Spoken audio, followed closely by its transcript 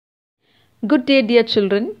Good day, dear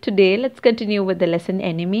children. Today, let's continue with the lesson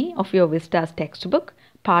Enemy of your VISTAS textbook,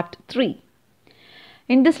 part 3.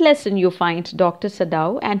 In this lesson, you find Dr.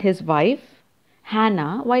 Sadao and his wife,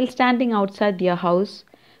 Hannah, while standing outside their house,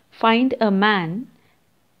 find a man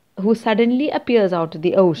who suddenly appears out of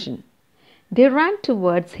the ocean. They ran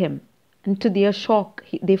towards him, and to their shock,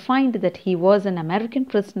 they find that he was an American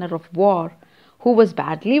prisoner of war who was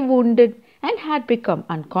badly wounded and had become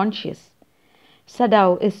unconscious.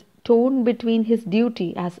 Sadao is torn between his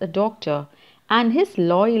duty as a doctor and his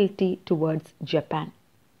loyalty towards Japan.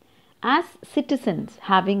 As citizens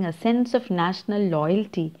having a sense of national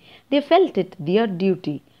loyalty, they felt it their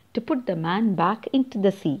duty to put the man back into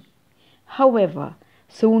the sea. However,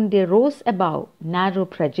 soon they rose above narrow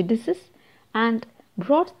prejudices and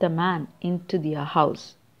brought the man into their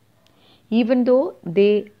house. Even though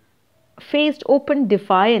they faced open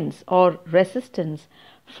defiance or resistance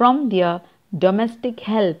from their domestic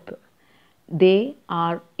help, they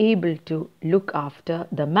are able to look after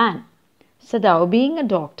the man. Sadao, being a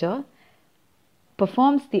doctor,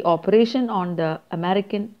 performs the operation on the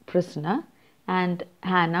American prisoner, and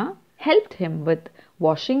Hannah helped him with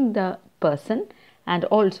washing the person and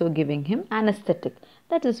also giving him anesthetic.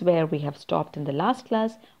 That is where we have stopped in the last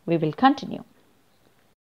class. We will continue.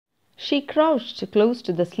 She crouched close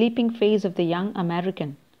to the sleeping face of the young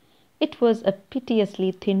American. It was a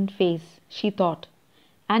piteously thin face, she thought,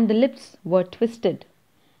 and the lips were twisted.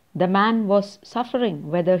 The man was suffering,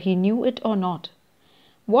 whether he knew it or not.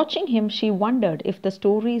 Watching him, she wondered if the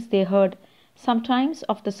stories they heard sometimes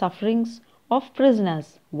of the sufferings of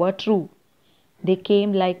prisoners were true. They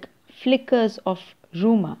came like flickers of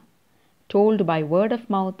rumor, told by word of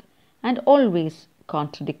mouth and always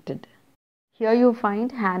contradicted. Here you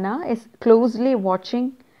find Hannah is closely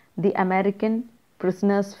watching the American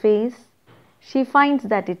prisoner's face. She finds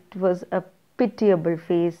that it was a pitiable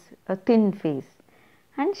face, a thin face,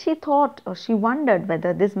 and she thought, or she wondered,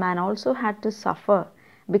 whether this man also had to suffer,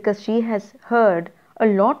 because she has heard a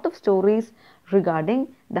lot of stories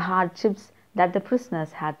regarding the hardships that the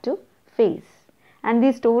prisoners had to face. And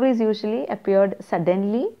these stories usually appeared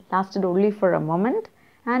suddenly, lasted only for a moment,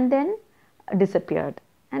 and then disappeared.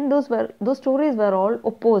 And those stories were all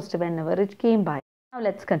opposed whenever it came by. Now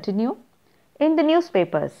let's continue. In the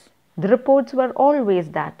newspapers, the reports were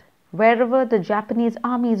always that wherever the Japanese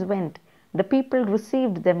armies went, the people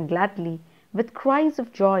received them gladly with cries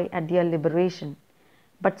of joy at their liberation.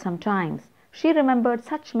 But sometimes she remembered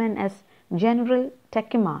such men as General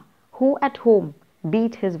Takema, who at home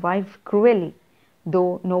beat his wife cruelly,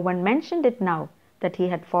 though no one mentioned it now that he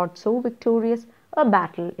had fought so victorious a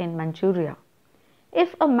battle in Manchuria.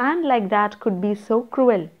 If a man like that could be so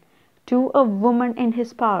cruel to a woman in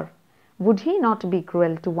his power, would he not be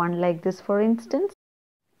cruel to one like this, for instance?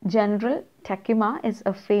 General Takema is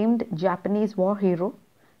a famed Japanese war hero.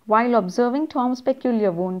 While observing Tom's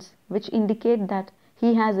peculiar wounds, which indicate that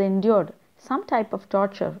he has endured some type of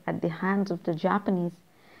torture at the hands of the Japanese,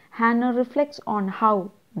 Hannah reflects on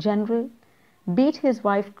how General beat his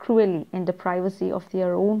wife cruelly in the privacy of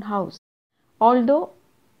their own house. Although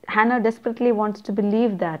Hannah desperately wants to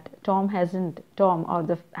believe that Tom or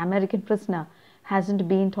the American prisoner hasn't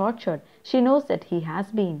been tortured, she knows that he has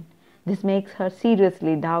been. This makes her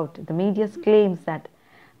seriously doubt the media's claims that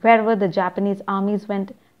wherever the Japanese armies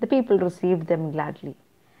went, the people received them gladly.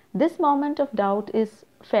 This moment of doubt is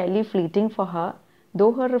fairly fleeting for her,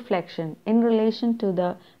 though her reflection in relation to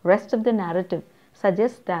the rest of the narrative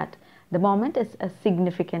suggests that the moment is a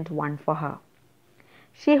significant one for her.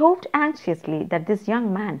 She hoped anxiously that this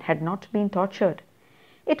young man had not been tortured.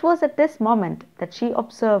 It was at this moment that she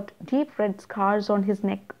observed deep red scars on his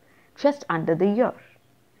neck, just under the ear.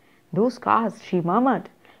 "Those scars," she murmured,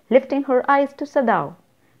 lifting her eyes to Sadao,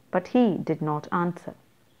 but he did not answer.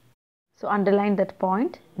 So underline that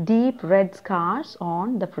point, deep red scars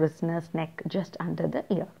on the prisoner's neck, just under the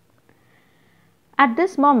ear. At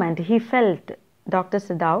this moment, Dr.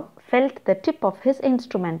 Sadao felt the tip of his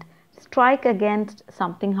instrument strike against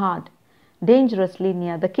something hard, dangerously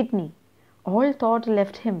near the kidney. All thought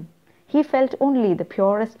left him. He felt only the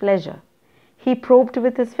purest pleasure. He probed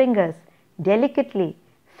with his fingers, delicately,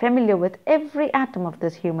 familiar with every atom of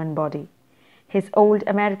this human body. His old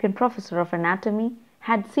American professor of anatomy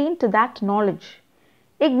had seen to that knowledge.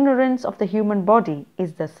 Ignorance of the human body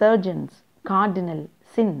is the surgeon's cardinal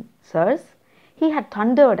sin, sirs. He had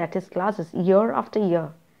thundered at his classes year after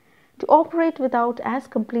year. To operate without as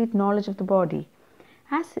complete knowledge of the body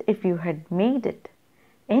as if you had made it,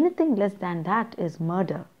 anything less than that is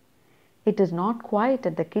murder. "It is not quite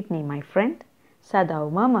at the kidney, my friend," Sadao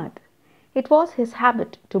murmured. It was his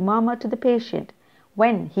habit to murmur to the patient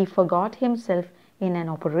when he forgot himself in an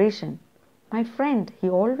operation. My friend, he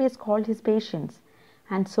always called his patients.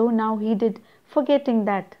 And so now he did, forgetting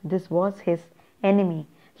that this was his enemy.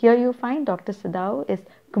 Here you find Dr. Sadao is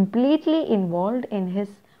completely involved in his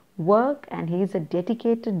work and he is a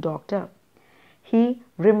dedicated doctor. He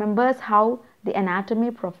remembers how the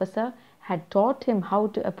anatomy professor had taught him how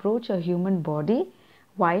to approach a human body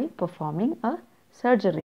while performing a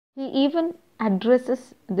surgery. He even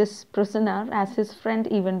addresses this prisoner as his friend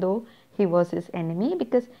even though he was his enemy,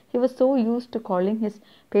 because he was so used to calling his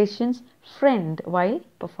patients friend while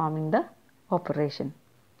performing the operation.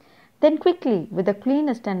 Then quickly, with the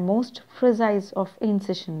cleanest and most precise of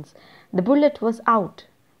incisions, the bullet was out.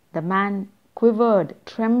 The man quivered,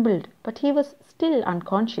 trembled, but he was still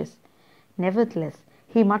unconscious. Nevertheless,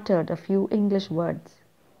 he muttered a few English words.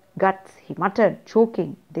 Guts, he muttered,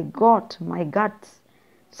 choking. They got my guts.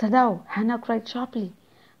 Sadao, Hannah cried sharply.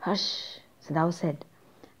 Hush, Sadao said.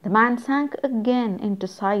 The man sank again into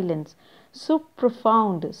silence, so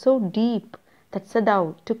profound, so deep, that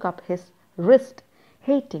Sadao took up his wrist,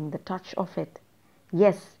 hating the touch of it.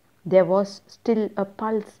 Yes, there was still a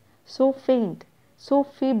pulse, so faint, so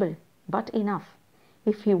feeble, but enough,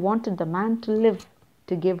 if he wanted the man to live,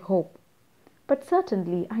 to give hope. But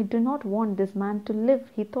certainly I do not want this man to live,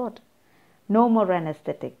 he thought. No more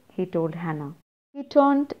anesthetic, he told Hannah. He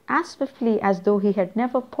turned as swiftly as though he had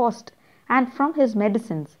never paused, and from his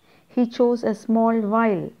medicines he chose a small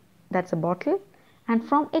vial, that's a bottle, and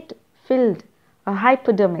from it filled a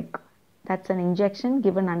hypodermic, that's an injection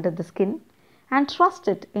given under the skin, and thrust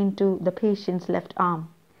it into the patient's left arm.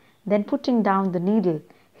 Then putting down the needle,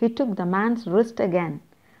 he took the man's wrist again.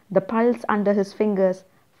 The pulse under his fingers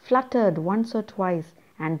fluttered once or twice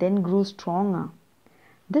and then grew stronger.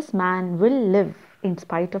 This man will live in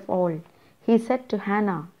spite of all, he said to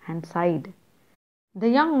Hannah and sighed. The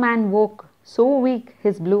young man woke, so weak,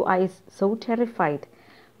 his blue eyes so terrified,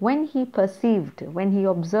 when he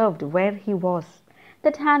observed where he was,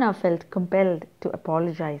 that Hannah felt compelled to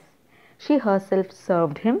apologize. She herself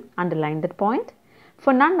served him, underline that point,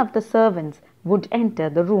 for none of the servants would enter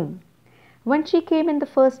the room. When she came in the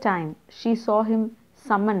first time, she saw him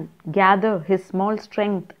gather his small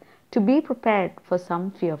strength to be prepared for some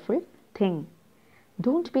fearful thing.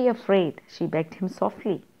 Don't be afraid, she begged him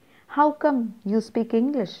softly. How come you speak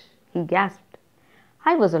English? He gasped.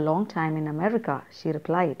 I was a long time in America, she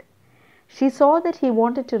replied. She saw that he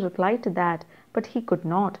wanted to reply to that, but he could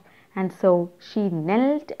not, and so she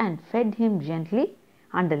knelt and fed him gently,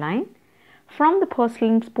 underline, from the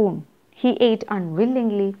porcelain spoon. He ate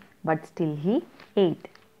unwillingly, but still he ate.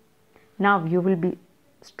 Now you will be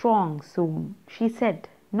strong soon, she said,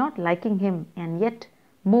 not liking him and yet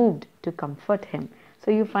moved to comfort him. So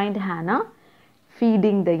you find Hannah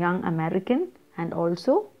feeding the young American and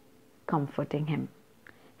also comforting him.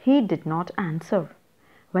 He did not answer.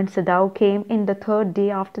 When Sadao came in the third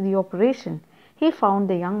day after the operation, he found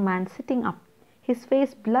the young man sitting up, his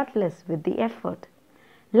face bloodless with the effort.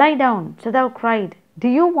 Lie down, Sadao cried. Do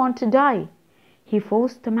you want to die? He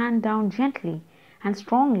forced the man down gently and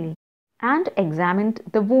strongly and examined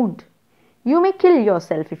the wound. You may kill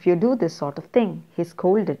yourself if you do this sort of thing, he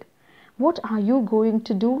scolded. What are you going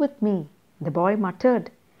to do with me? The boy muttered.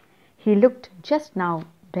 He looked just now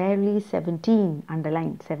barely 17,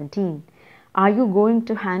 underline 17. Are you going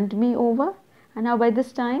to hand me over? And now by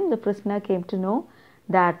this time the prisoner came to know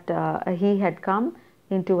that he had come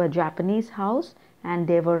into a Japanese house and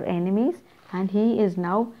they were enemies, and he is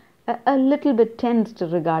now a little bit tensed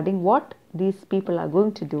regarding what these people are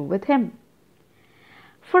going to do with him.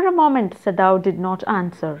 For a moment Sadao did not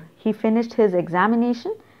answer. He finished his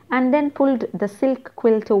examination and then pulled the silk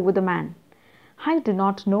quilt over the man. I do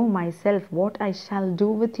not know myself what I shall do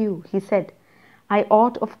with you, he said. I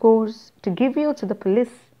ought, of course, to give you to the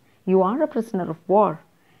police. You are a prisoner of war.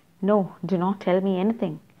 No, do not tell me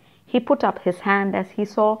anything. He put up his hand as he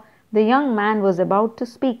saw the young man was about to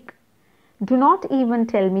speak. Do not even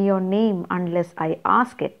tell me your name unless I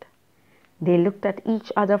ask it. They looked at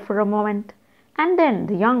each other for a moment, and then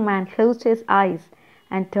the young man closed his eyes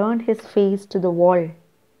and turned his face to the wall.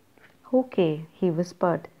 Okay, he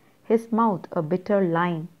whispered, his mouth a bitter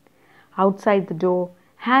line. Outside the door,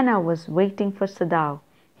 Hannah was waiting for Sadao.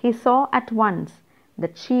 He saw at once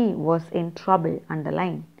that she was in trouble,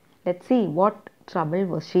 underline. Let's see, what trouble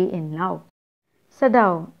was she in now?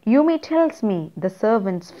 Sadao, Yumi tells me the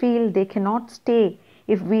servants feel they cannot stay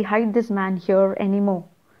if we hide this man here anymore,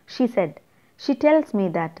 she said. She tells me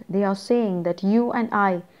that they are saying that you and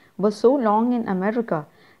I were so long in America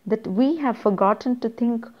that we have forgotten to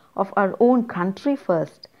think of our own country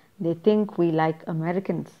first. They think we like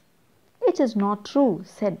Americans. It is not true,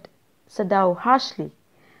 said Sadao harshly.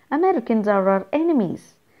 Americans are our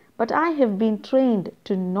enemies, but I have been trained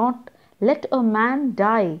to not let a man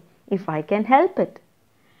die if I can help it."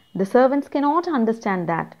 "The servants cannot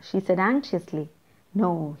understand that," she said anxiously.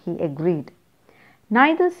 "No," he agreed.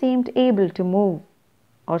 Neither seemed able to move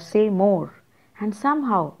or say more, and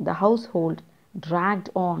somehow the household dragged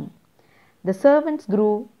on. The servants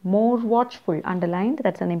grew more watchful. Underlined,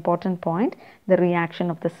 that's an important point, the reaction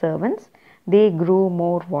of the servants. They grew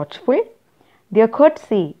more watchful. Their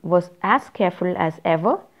courtesy was as careful as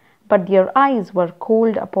ever, but their eyes were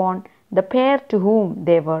cold upon the pair to whom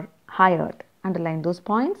they were hired. Underline those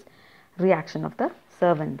points. Reaction of the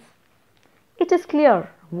servants. "It is clear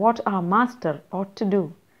what our master ought to do,"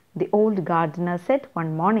 the old gardener said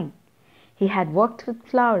one morning. He had worked with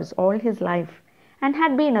flowers all his life and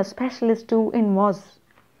had been a specialist too in moss.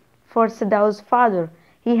 For Sadau's father,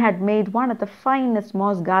 he had made one of the finest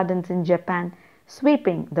moss gardens in Japan,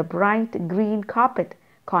 sweeping the bright green carpet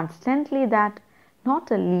constantly that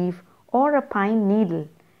not a leaf or a pine needle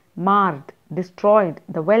marred, destroyed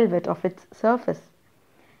the velvet of its surface.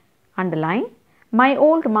 Underline, "My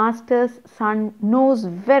old master's son knows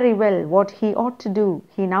very well what he ought to do,"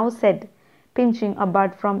 he now said, pinching a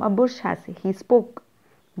bud from a bush as he spoke.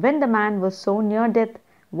 "When the man was so near death,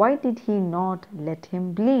 why did he not let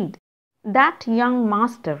him bleed? That young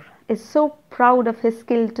master is so proud of his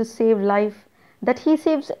skill to save life that he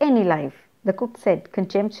saves any life," the cook said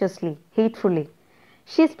contemptuously, hatefully.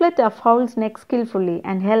 She split a fowl's neck skillfully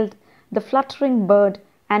and held the fluttering bird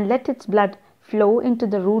and let its blood flow into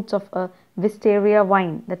the roots of a wisteria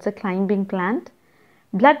vine, that's a climbing plant.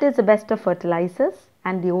 Blood is the best of fertilizers,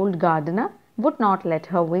 and the old gardener would not let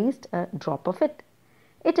her waste a drop of it.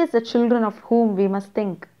 "It is the children of whom we must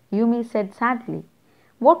think," Yumi said sadly.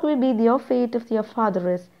 "What will be their fate if their father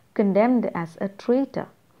is condemned as a traitor?"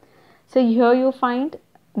 So here you find,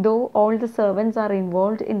 though all the servants are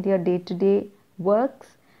involved in their day-to-day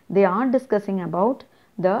works, they are discussing about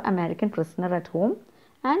the American prisoner at home,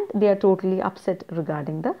 and they are totally upset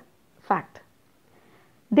regarding the fact.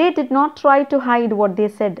 They did not try to hide what they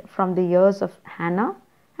said from the ears of Hannah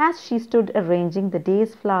as she stood arranging the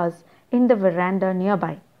day's flowers in the veranda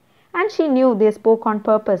nearby, and she knew they spoke on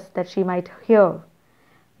purpose that she might hear.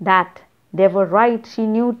 That they were right she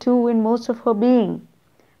knew too in most of her being,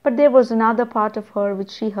 but there was another part of her which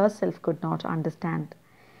she herself could not understand.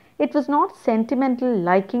 It was not sentimental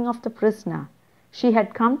liking of the prisoner. She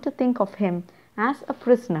had come to think of him as a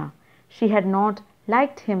prisoner. She had not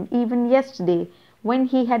liked him even yesterday when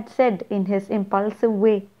he had said in his impulsive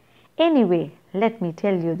way, "Anyway, let me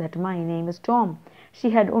tell you that my name is Tom."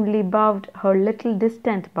 She had only bowed her little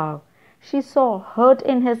distant bow. She saw hurt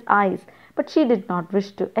in his eyes, but she did not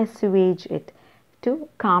wish to assuage it, to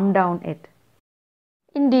calm down it.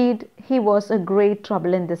 Indeed, he was a great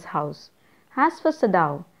trouble in this house. As for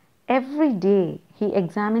Sadao, every day he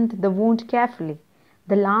examined the wound carefully.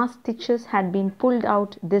 The last stitches had been pulled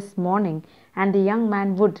out this morning, and the young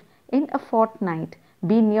man would, in a fortnight,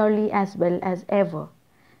 be nearly as well as ever.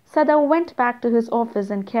 Sadao went back to his office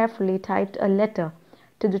and carefully typed a letter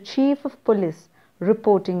to the chief of police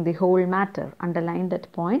reporting the whole matter. Underline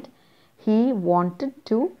that point. He wanted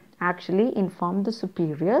to actually inform the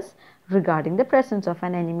superiors regarding the presence of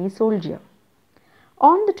an enemy soldier.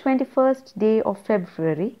 On the 21st day of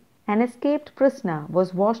February, an escaped prisoner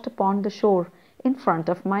was washed upon the shore in front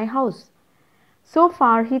of my house. So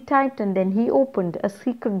far he typed, and then he opened a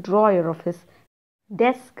secret drawer of his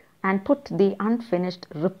desk and put the unfinished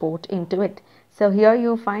report into it. So here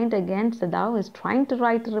you find again Sadao is trying to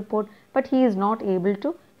write a report, but he is not able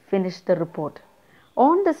to finish the report.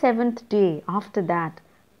 On the 7th day after that,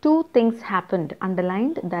 two things happened.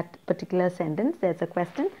 Underlined that particular sentence. There's a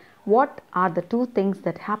question. What are the two things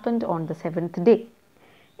that happened on the 7th day?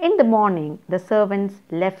 In the morning, the servants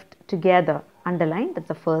left together. Underlined, that's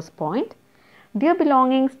the first point. Their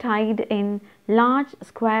belongings tied in large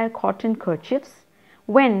square cotton kerchiefs.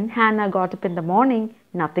 When Hannah got up in the morning,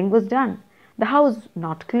 nothing was done. The house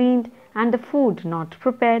not cleaned and the food not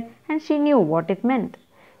prepared, and she knew what it meant.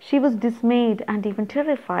 She was dismayed and even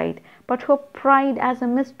terrified, but her pride as a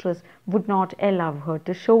mistress would not allow her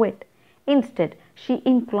to show it. Instead, she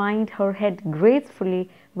inclined her head gracefully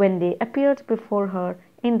when they appeared before her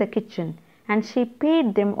in the kitchen, and she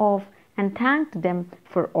paid them off and thanked them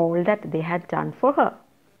for all that they had done for her.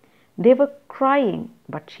 They were crying,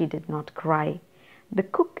 but she did not cry. The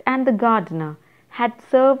cook and the gardener had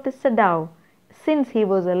served Sadao since he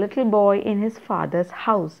was a little boy in his father's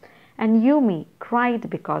house, and Yumi cried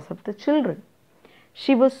because of the children.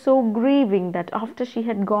 She was so grieving that after she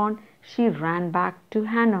had gone, she ran back to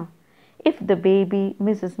Hannah. "If the baby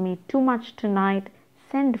misses me too much tonight,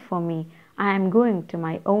 send for me. I am going to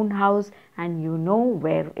my own house and you know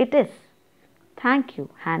where it is. Thank you,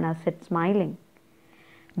 Hannah said, smiling.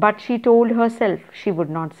 But she told herself she would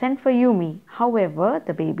not send for Yumi. However,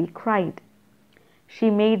 the baby cried. She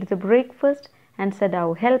made the breakfast and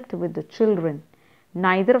Sadao helped with the children.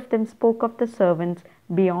 Neither of them spoke of the servants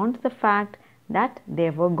beyond the fact that they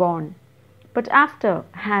were gone. But after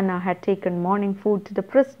Hannah had taken morning food to the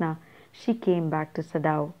prisoner, she came back to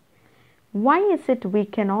Sadao. Why is it we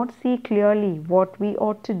cannot see clearly what we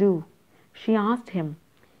ought to do? She asked him.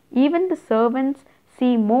 Even the servants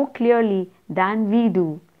see more clearly than we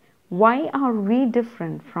do. Why are we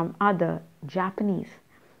different from other Japanese?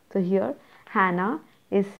 So here Hannah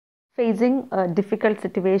is facing a difficult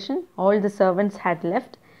situation. All the servants had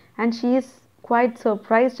left and she is quite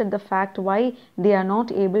surprised at the fact why they are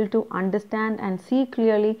not able to understand and see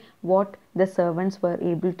clearly what the servants were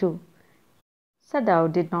able to.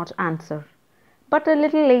 Sadao did not answer. But a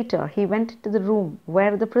little later he went to the room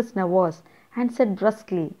where the prisoner was and said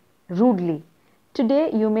brusquely, rudely,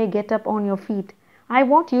 Today you may get up on your feet. I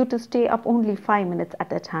want you to stay up only 5 minutes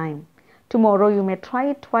at a time. Tomorrow you may try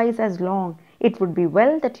it twice as long. It would be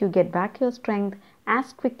well that you get back your strength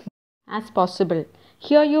as quickly as possible.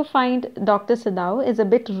 Here you find Dr. Sadao is a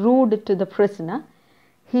bit rude to the prisoner.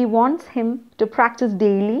 He wants him to practice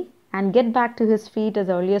daily and get back to his feet as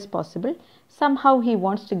early as possible. Somehow he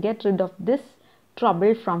wants to get rid of this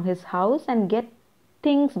trouble from his house and get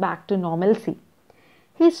things back to normalcy.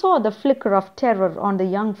 He saw the flicker of terror on the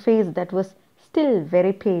young face that was still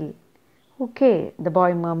very pale. Okay, the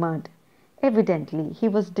boy murmured. Evidently, he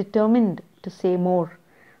was determined to say more.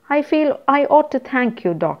 I feel I ought to thank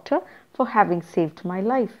you, doctor, for having saved my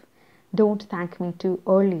life. Don't thank me too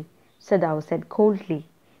early, Sadao said coldly.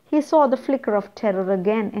 He saw the flicker of terror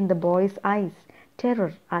again in the boy's eyes,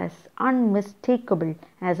 terror as unmistakable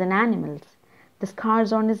as an animal's. The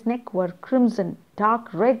scars on his neck were crimson,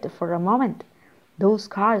 dark red for a moment. Those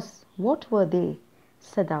scars, what were they?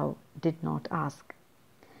 Sadao did not ask.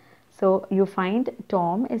 So you find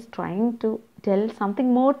Tom is trying to tell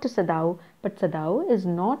something more to Sadao, but Sadao is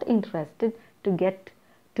not interested to get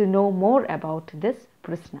to know more about this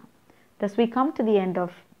prisoner. Thus we come to the end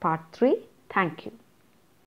of part 3. Thank you.